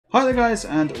Hi there guys,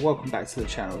 and welcome back to the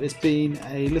channel. It's been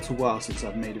a little while since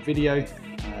I've made a video.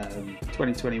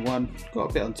 2021 got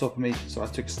a bit on top of me, so I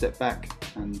took a step back,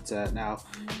 and now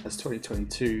as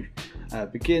 2022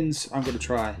 begins, I'm going to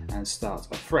try and start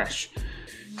afresh.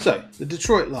 So the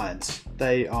Detroit Lions,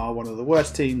 they are one of the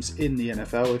worst teams in the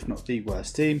NFL, if not the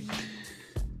worst team.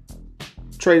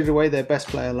 Traded away their best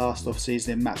player last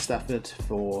off-season in Matt Stafford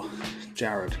for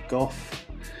Jared Goff.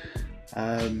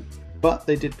 But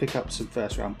they did pick up some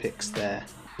first round picks there,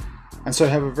 and so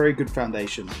have a very good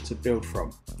foundation to build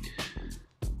from.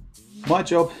 My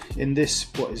job in this,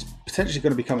 what is potentially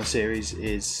going to become a series,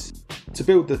 is to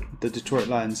build the Detroit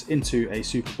Lions into a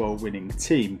Super Bowl winning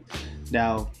team.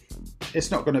 Now,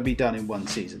 it's not going to be done in one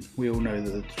season. We all know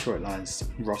that the Detroit Lions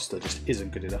roster just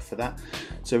isn't good enough for that.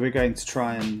 So we're going to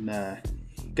try and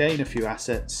gain a few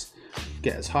assets,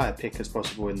 get as high a pick as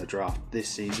possible in the draft this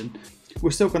season.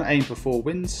 We're still going to aim for 4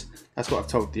 wins. That's what I've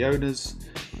told the owners.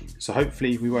 So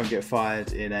hopefully we won't get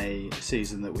fired in a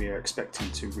season that we are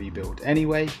expecting to rebuild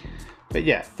anyway. But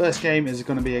yeah, first game is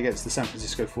going to be against the San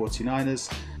Francisco 49ers.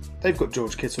 They've got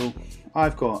George Kittle.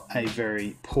 I've got a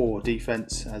very poor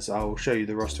defense, as I'll show you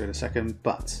the roster in a second.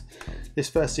 But this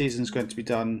first season is going to be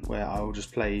done where I will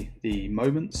just play the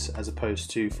moments as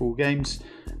opposed to full games.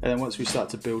 And then once we start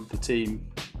to build the team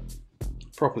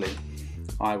properly,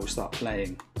 I will start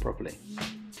playing properly.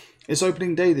 It's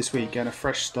opening day this week and a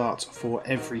fresh start for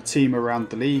every team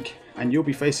around the league, and you'll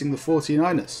be facing the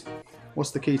 49ers. What's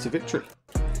the key to victory?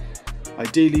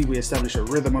 Ideally, we establish a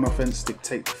rhythm on offense,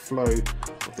 dictate the flow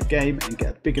of the game, and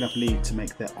get a big enough lead to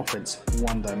make their offense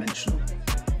one-dimensional.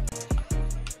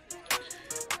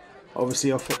 Obviously,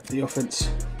 the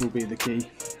offense will be the key,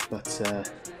 but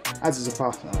as is a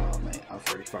pass... Oh mate, I've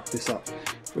already fucked this up.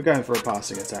 We're going for a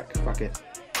passing attack. Fuck it.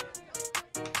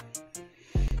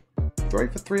 Right,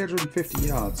 for 350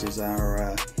 yards is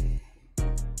our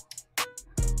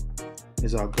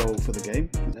goal for the game.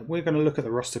 We're going to look at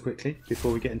the roster quickly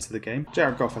before we get into the game.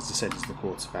 Jared Goff has descended to the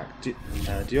quarterback.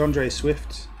 DeAndre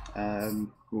Swift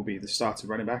will be the starter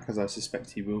running back, as I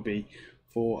suspect he will be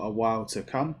for a while to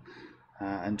come.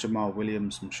 And Jamal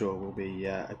Williams, I'm sure, will be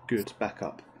a good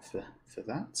backup for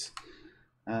that.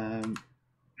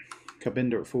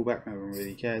 Campbell at fullback, no one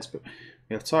really cares, but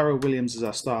we have Tyrell Williams as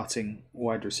our starting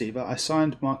wide receiver. I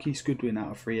signed Marquise Goodwin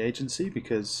out of free agency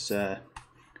because,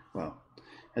 well,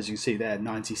 as you can see there,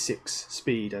 96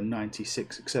 speed and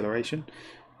 96 acceleration.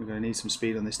 We're going to need some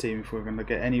speed on this team if we're going to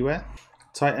get anywhere.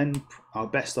 Tight end, our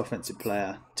best offensive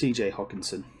player, TJ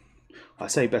Hockenson. I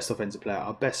say best offensive player,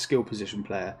 our best skill position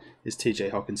player is TJ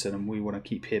Hockenson, and we want to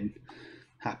keep him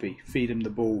happy, feed him the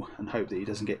ball, and hope that he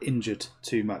doesn't get injured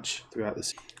too much throughout the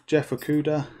season. Jeff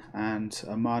Okudah and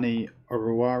Amani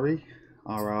Oruwari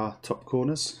are our top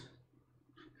corners,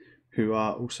 who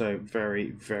are also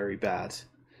very, very bad.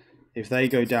 If they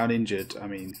go down injured, I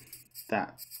mean,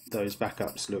 those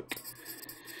backups look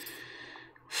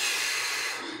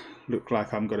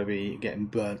like I'm going to be getting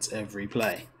burnt every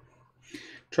play.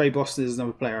 Trey Boston is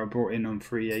another player I brought in on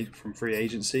from free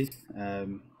agency.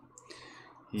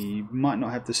 He might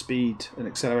not have the speed and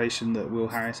acceleration that Will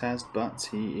Harris has, but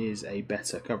he is a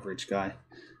better coverage guy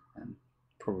and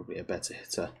probably a better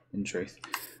hitter, in truth.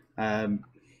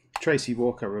 Tracy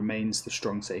Walker remains the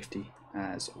strong safety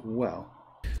as well.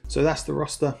 So that's the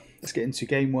roster. Let's get into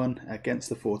game 1 against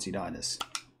the 49ers.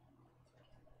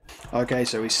 Okay,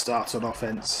 so we start on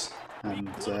offense, and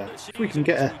if we can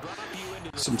get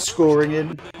some scoring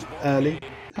in early,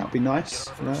 that would be nice.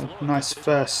 Nice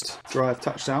first drive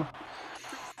touchdown.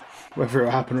 Whether it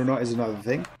will happen or not is another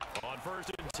thing.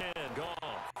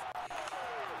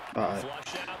 Alright.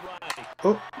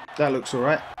 Oh, that looks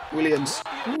alright. Williams.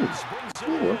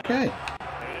 Ooh, okay.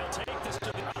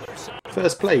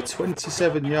 First play,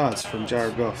 27 yards from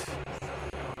Jared Goff.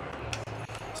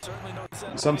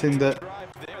 Something that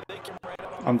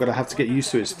I'm going to have to get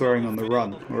used to is throwing on the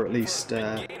run, or at least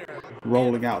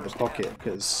rolling out of the pocket,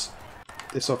 because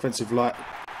this offensive line...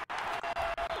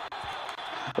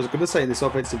 I was going to say this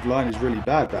offensive line is really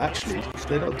bad, but actually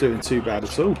they're not doing too bad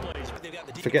at all.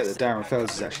 Forget that Darren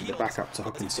Fells is actually the backup to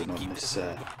Hockenson on this.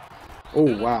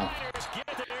 Oh wow!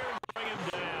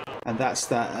 And that's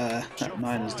that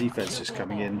Niners defense just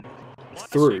coming in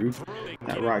through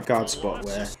that right guard spot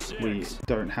where we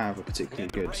don't have a particularly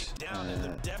good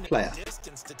player.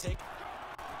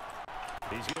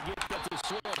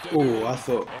 Oh, I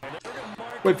thought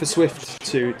wait for Swift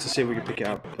to see if we can pick it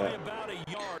up, but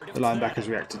the linebackers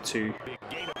reacted too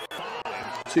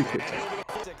quickly.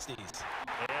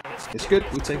 It's good,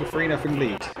 we take a 3-0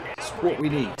 lead. It's what we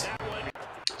need.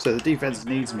 So the defense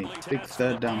needs me. Big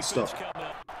third down stop.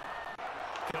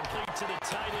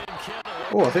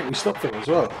 Oh, I think we stopped it as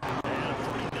well.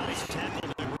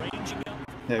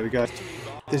 There we go.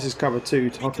 This is cover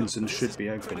 2. Hawkinson should be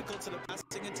open.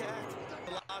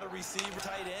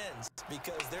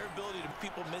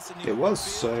 It was,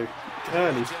 so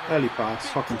early pass.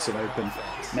 Hawkinson open,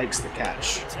 makes the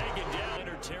catch.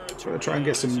 Got to try and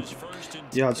get some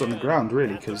yards on the ground,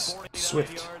 really, because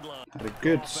Swift had a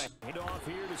good.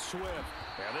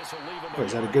 Well,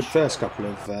 he's had a good first couple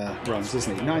of runs,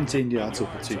 hasn't he? 19 yards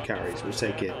off of 2 carries. We'll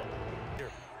take it.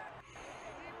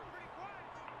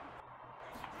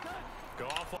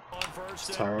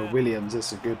 Tyrell Williams,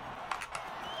 that's a good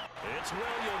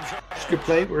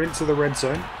play. We're into the red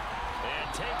zone.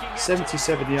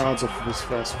 77 yards off of his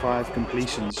first 5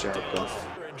 completions, Jared Goff.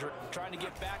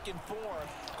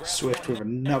 Swift with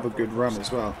another good run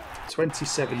as well.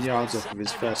 27 yards off of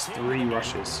his first 3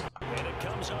 rushes.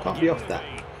 Can't be off that.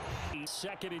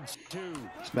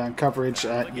 Man coverage,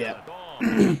 yeah.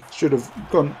 should have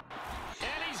gone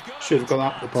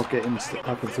up the pocket,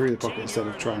 up and through the pocket instead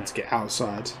of trying to get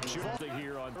outside.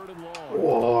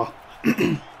 Oh,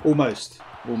 almost,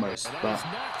 but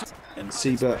and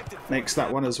Siebert makes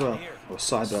that one as well, or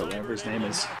Seibert, whatever his name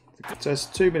is. So it's a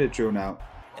 2-minute drill now.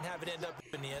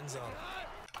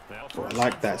 Oh, I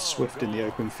like that, Swift in the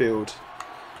open field.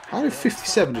 How did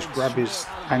 57 just grab his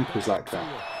ankles like that?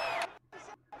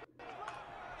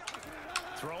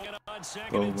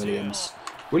 Oh, Williams.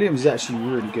 Williams is actually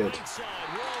really good.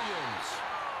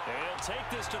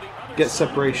 Gets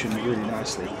separation really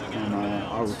nicely, and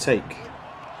I will take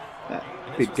that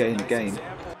big gain again.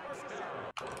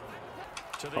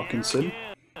 Hawkinson.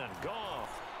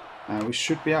 We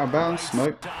should be out of bounds.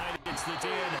 Nope.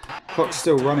 Clock's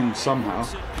still running somehow,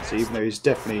 so even though he's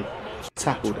definitely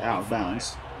tackled out of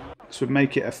bounds. This would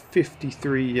make it a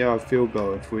 53-yard field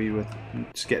goal if we were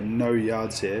to get no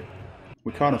yards here.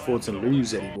 We can't afford to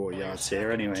lose any more yards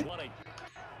here anyway.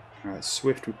 Alright,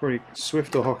 Swift, we'll probably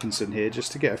Swift or Hawkinson here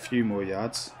just to get a few more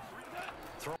yards.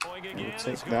 We'll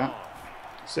take that.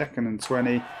 2nd and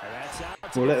 20.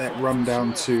 We'll let that run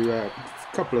down to a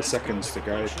couple of seconds to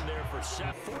go.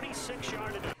 Right,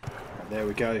 there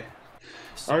we go.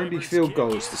 Only field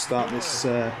goals to start this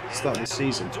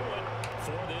season.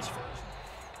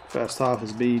 First half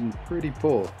has been pretty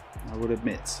poor, I would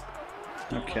admit.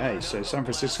 Okay, so San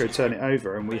Francisco turn it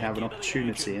over and we have an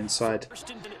opportunity inside,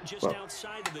 well, it's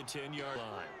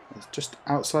just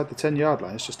outside the 10-yard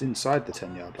line, it's just inside the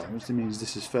 10-yard line, which means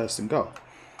this is 1st and goal.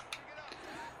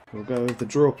 We'll go with the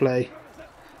draw play.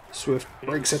 Swift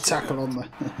breaks a tackle on the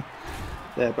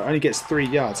there, but only gets 3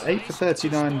 yards. 8 for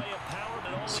 39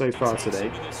 so far today.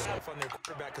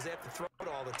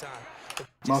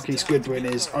 Marquise Goodwin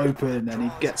is open and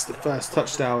he gets the first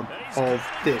touchdown of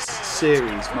this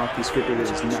series. Marquise Goodwin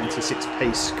is 96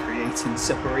 pace, creating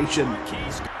separation.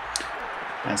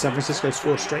 And San Francisco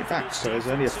scores straight back, so it's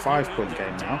only a 5-point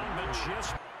game now.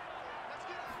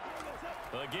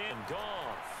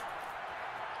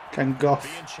 Can Goff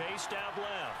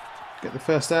get the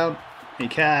first down? He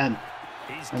can.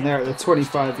 And they're at the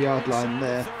 25-yard line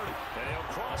there.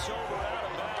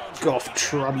 Goff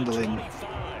trundling.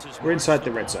 We're inside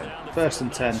the red zone. 1st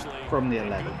and 10 from the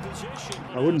 11.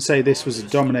 I wouldn't say this was a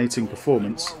dominating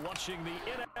performance.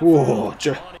 Whoa,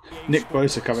 Nick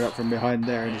Bosa coming up from behind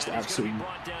there and just absolutely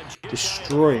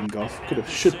destroying Goff.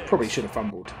 Probably should have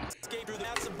fumbled.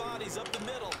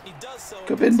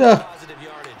 Govinda!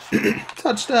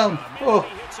 Touchdown! Oh,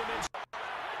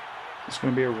 it's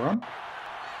going to be a run.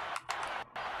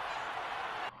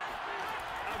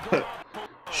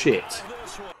 Shit.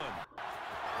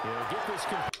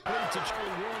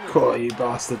 Oh, you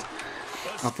bastard.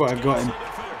 I thought I got him.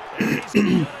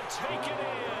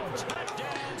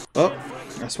 Oh,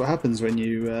 that's what happens when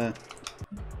you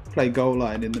play goal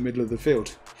line in the middle of the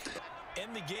field.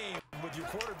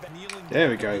 There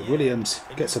we go. Williams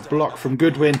gets a block from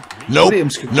Goodwin. Nope.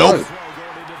 Williams could go.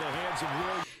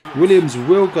 Williams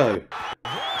will go.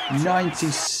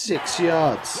 96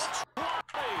 yards.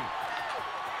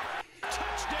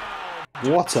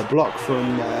 What a block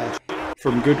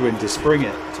from Goodwin to spring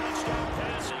it.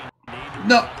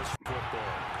 No.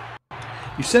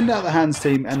 You send out the hands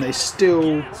team and they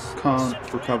still can't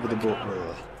recover the ball.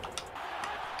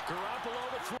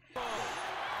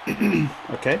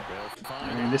 Okay.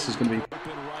 I mean, this is going to be...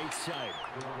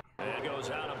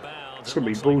 It's going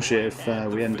to be bullshit if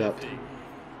we end up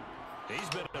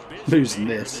losing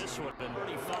this.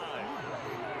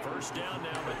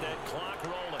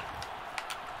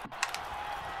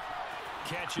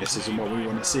 This isn't what we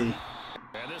want to see.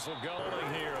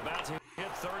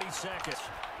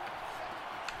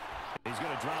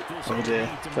 Oh dear,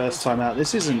 first time out.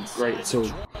 This isn't great at all.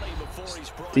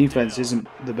 Defense isn't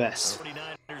the best.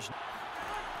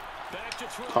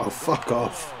 Oh, fuck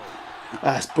off.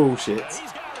 That's bullshit.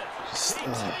 Just,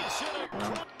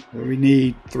 we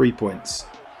need 3 points.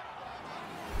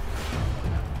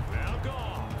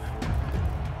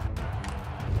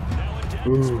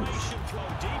 Ooh.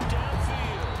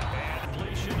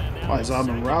 Why is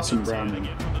Armin Rousen Browning?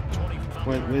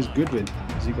 Where's Goodwin?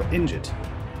 Has he got injured?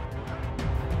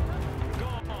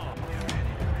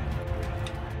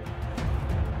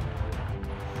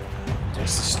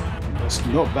 That's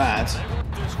not bad.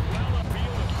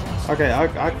 Okay,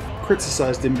 I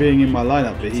criticised him being in my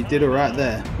lineup, but he did alright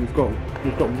there. We've got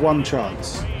one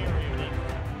chance.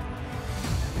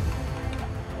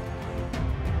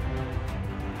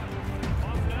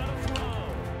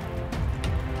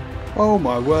 Oh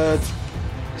my word.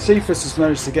 Cephas has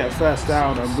managed to get a first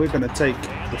down and we're going to take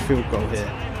the field goal here.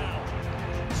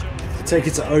 To take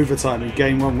it to overtime in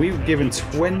game one. We were given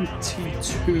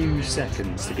 22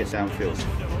 seconds to get downfield.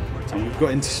 And we've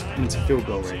got into field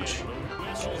goal range.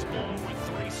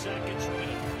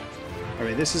 I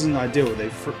mean, this isn't ideal.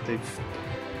 They've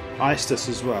iced us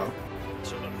as well.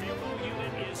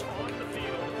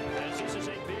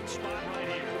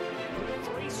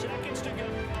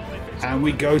 And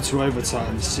we go to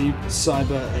overtime. See,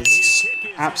 Cyber has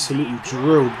absolutely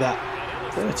drilled that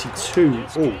 32.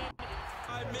 Oh,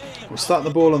 we'll start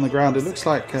the ball on the ground. It looks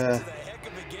like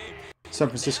San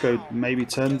Francisco maybe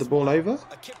turned the ball over.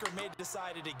 It's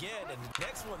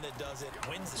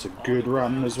a good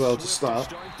run as well to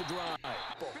start.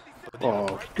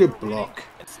 Oh, good block.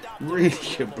 Really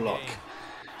good block.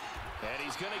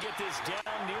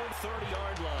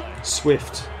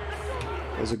 Swift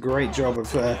does a great job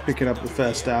of picking up the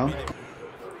first down.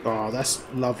 Oh, that's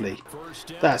lovely.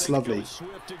 That's lovely.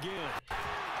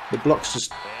 The blocks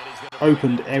just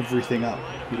opened everything up.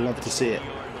 You'd love to see it.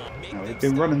 Now, we've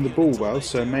been running the ball well,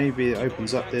 so maybe it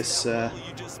opens up this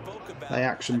play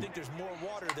action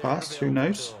pass. Who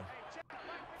knows?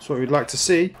 That's what we'd like to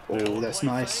see. Oh, that's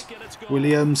nice.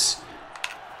 Williams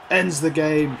ends the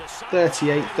game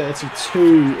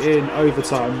 38-32 in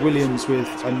overtime. Williams with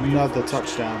another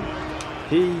touchdown.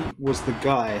 He was the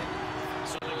guy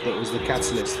that was the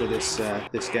catalyst for this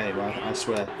this game, I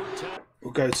swear.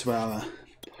 We'll go to our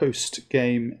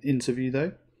post-game interview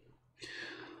though.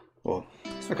 Well,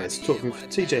 okay, let's talk with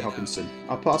TJ Hawkinson.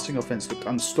 Our passing offense looked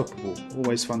unstoppable.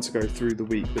 Always fun to go through the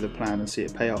week with a plan and see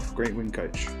it pay off. Great win,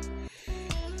 coach.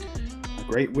 A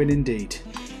great win indeed.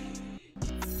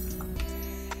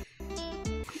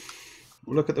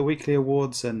 We'll look at the weekly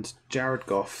awards, and Jared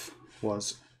Goff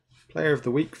was Player of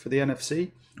the Week for the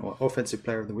NFC, or Offensive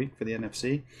Player of the Week for the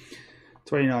NFC.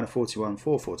 29 of 41,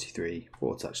 443,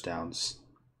 4 touchdowns,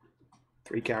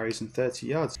 3 carries and 30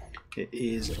 yards. It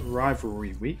is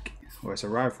rivalry week, or it's a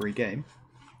rivalry game,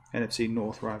 NFC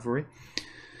North rivalry.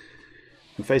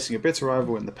 We're facing a bitter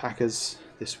rival in the Packers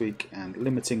this week, and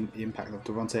limiting the impact of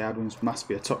Devontae Adams must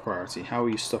be a top priority. How are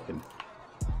you stopping?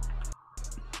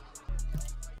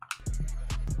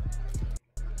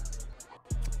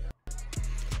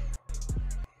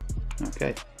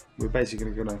 Okay, we're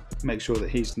basically going to make sure that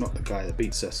he's not the guy that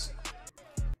beats us.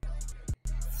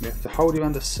 We have to hold him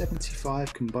under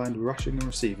 75 combined rushing and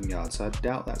receiving yards. I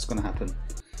doubt that's going to happen,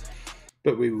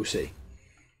 but we will see.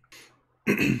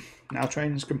 Now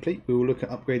training is complete, we will look at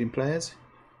upgrading players.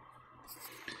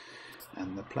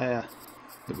 And the player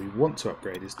that we want to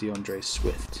upgrade is DeAndre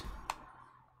Swift.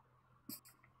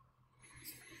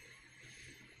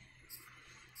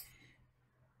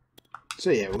 So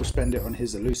yeah, we'll spend it on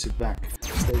his elusive back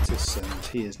status, and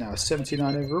he is now a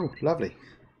 79 overall. Lovely.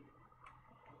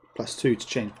 +2 to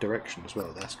change direction as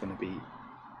well. That's going to be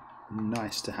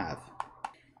nice to have.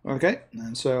 Okay,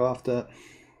 and so after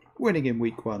winning in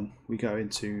week 1, we go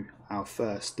into our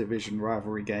first division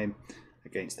rivalry game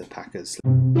against the Packers.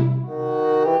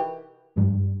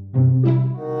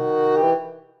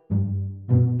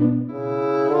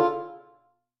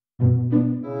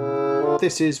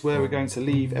 This is where we're going to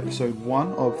leave episode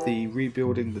 1 of the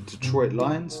Rebuilding the Detroit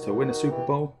Lions to win a Super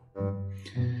Bowl.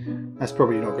 That's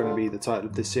probably not going to be the title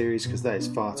of this series because that is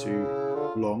far too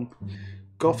long.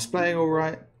 Goff's playing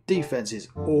alright. Defense is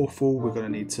awful. We're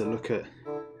going to need to look at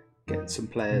getting some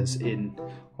players in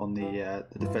on the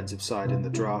defensive side in the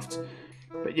draft.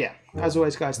 But yeah, as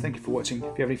always guys, thank you for watching. If you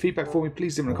have any feedback for me,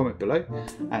 please leave in a comment below.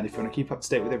 And if you want to keep up to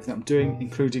date with everything I'm doing,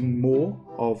 including more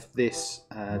of this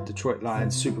Detroit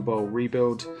Lions Super Bowl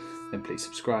rebuild, then please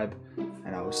subscribe.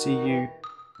 And I will see you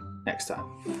next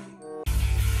time.